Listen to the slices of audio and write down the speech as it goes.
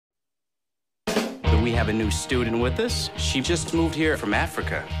We have a new student with us. She just moved here from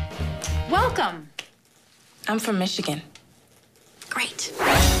Africa. Welcome. I'm from Michigan. Great.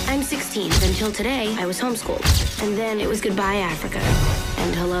 I'm 16. Until today, I was homeschooled. And then it was goodbye, Africa.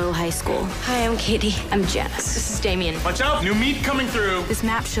 And hello, high school. Hi, I'm Katie. I'm Janice. This is Damien. Watch out! New meat coming through! This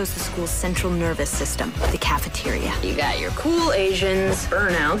map shows the school's central nervous system, the cafeteria. You got your cool Asians,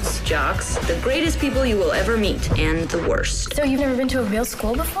 burnouts, jocks, the greatest people you will ever meet, and the worst. So you've never been to a real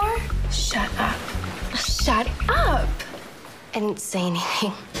school before? Shut up. Shut up! I didn't say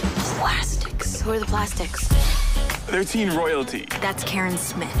anything. Plastics. Who are the plastics? They're teen royalty. That's Karen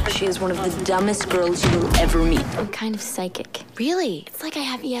Smith. She is one of the dumbest girls you will ever meet. I'm kind of psychic. Really? It's like I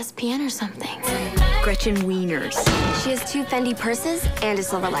have ESPN or something. Gretchen Wieners. She has 2 Fendi purses and a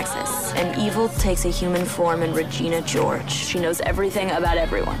silver Lexus. An evil takes a human form in Regina George. She knows everything about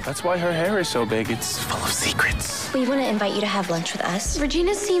everyone. That's why her hair is so big. It's full of secrets. We want to invite you to have lunch with us.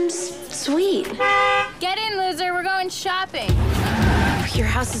 Regina seems sweet. Get in, loser. We're going shopping. Your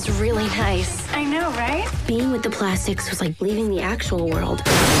house is really nice. I know, right? Being with the plastics was like leaving the actual world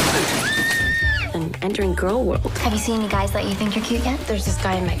and entering girl world. Have you seen any guys that you think are cute yet? There's this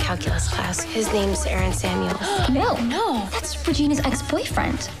guy in my calculus class. His name's Aaron Samuels. No. That's Regina's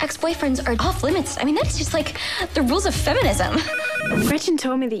ex-boyfriend. Ex-boyfriends are off limits. I mean, that's just like the rules of feminism. Gretchen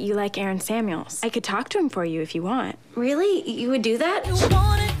told me that you like Aaron Samuels. I could talk to him for you if you want. Really? You would do that? You're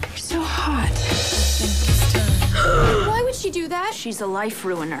so hot. Why would she do that? She's a life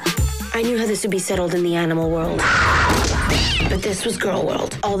ruiner. I knew how this would be settled in the animal world. But this was girl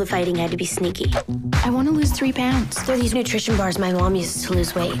world. All the fighting had to be sneaky. I want to lose 3 pounds. They're these nutrition bars my mom uses to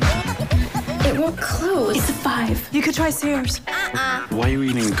lose weight. It won't close. It's a 5. You could try Sears. Why are you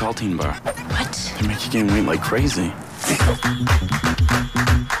eating a Caltine bar? What? They make you gain weight like crazy.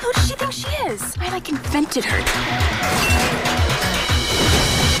 Who does she think she is? I like invented her.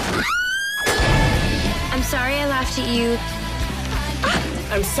 I'm sorry I laughed at you.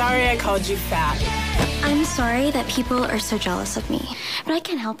 I'm sorry I called you fat. I'm sorry that people are so jealous of me, but I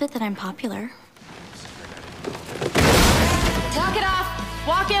can't help it that I'm popular. Walk it off.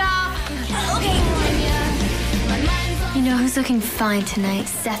 Walk it off. You know who's looking fine tonight?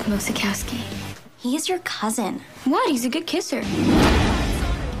 Seth Mosikowski. He is your cousin. What? He's a good kisser.